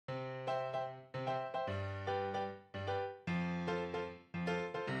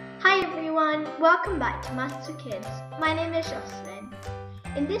Hi everyone, welcome back to Mathsforkids. My name is Jocelyn.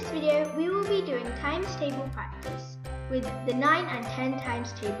 In this video, we will be doing times table practice with the 9 and 10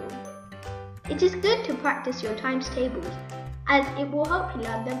 times table. It is good to practice your times tables as it will help you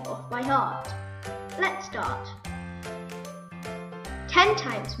learn them off by heart. Let's start. 10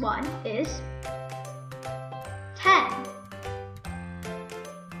 times 1 is 10.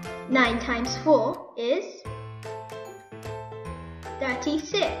 9 times 4 is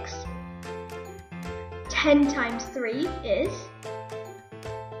 36. 10 times 3 is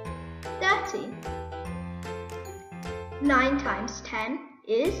 30. 9 times 10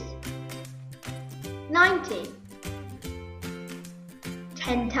 is 90.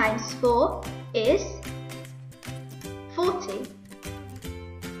 10 times 4 is 40.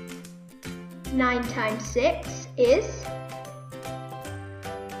 9 times 6 is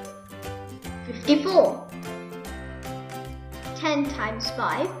 54. 10 times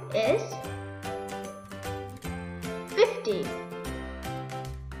 5 is 50.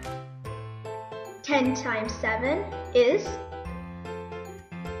 10 times 7 is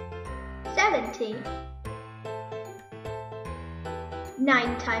 70.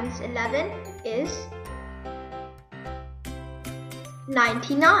 9 times 11 is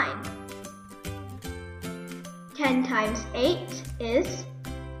 99. 10 times 8 is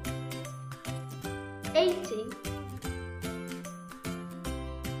 80.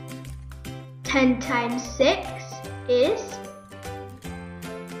 10 times 6 is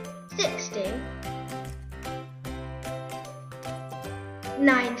 60.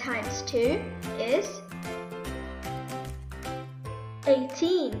 9 times 2 is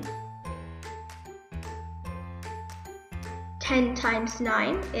 18. 10 times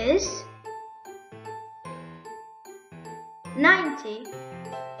 9 is 90.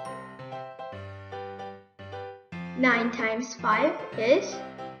 9 times 5 is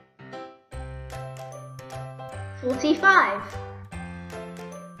 45.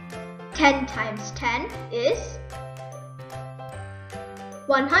 10 times 10 is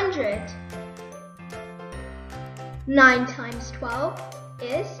 100. 9 times 12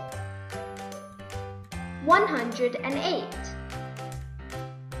 is 108.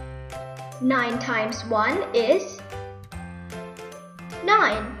 9 times 1 is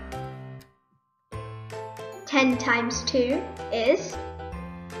 9. 10 times 2 is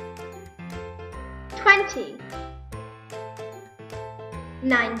 20.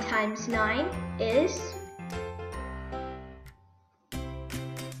 9 times 9 is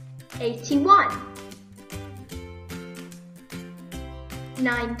 81.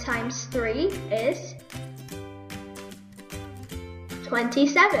 9 times 3 is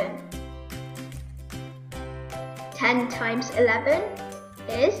 27. 10 times 11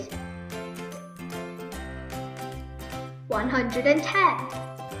 is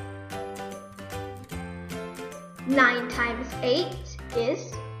 110. 9 times 8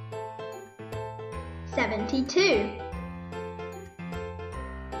 is 72.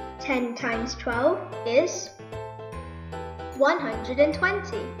 10 times 12 is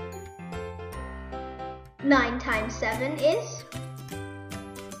 120. 9 times 7 is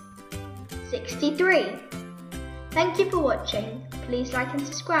 63. Thank you for watching. Please like and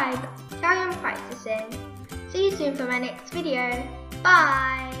subscribe. Carry on practicing. See you soon for my next video.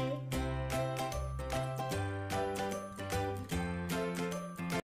 Bye!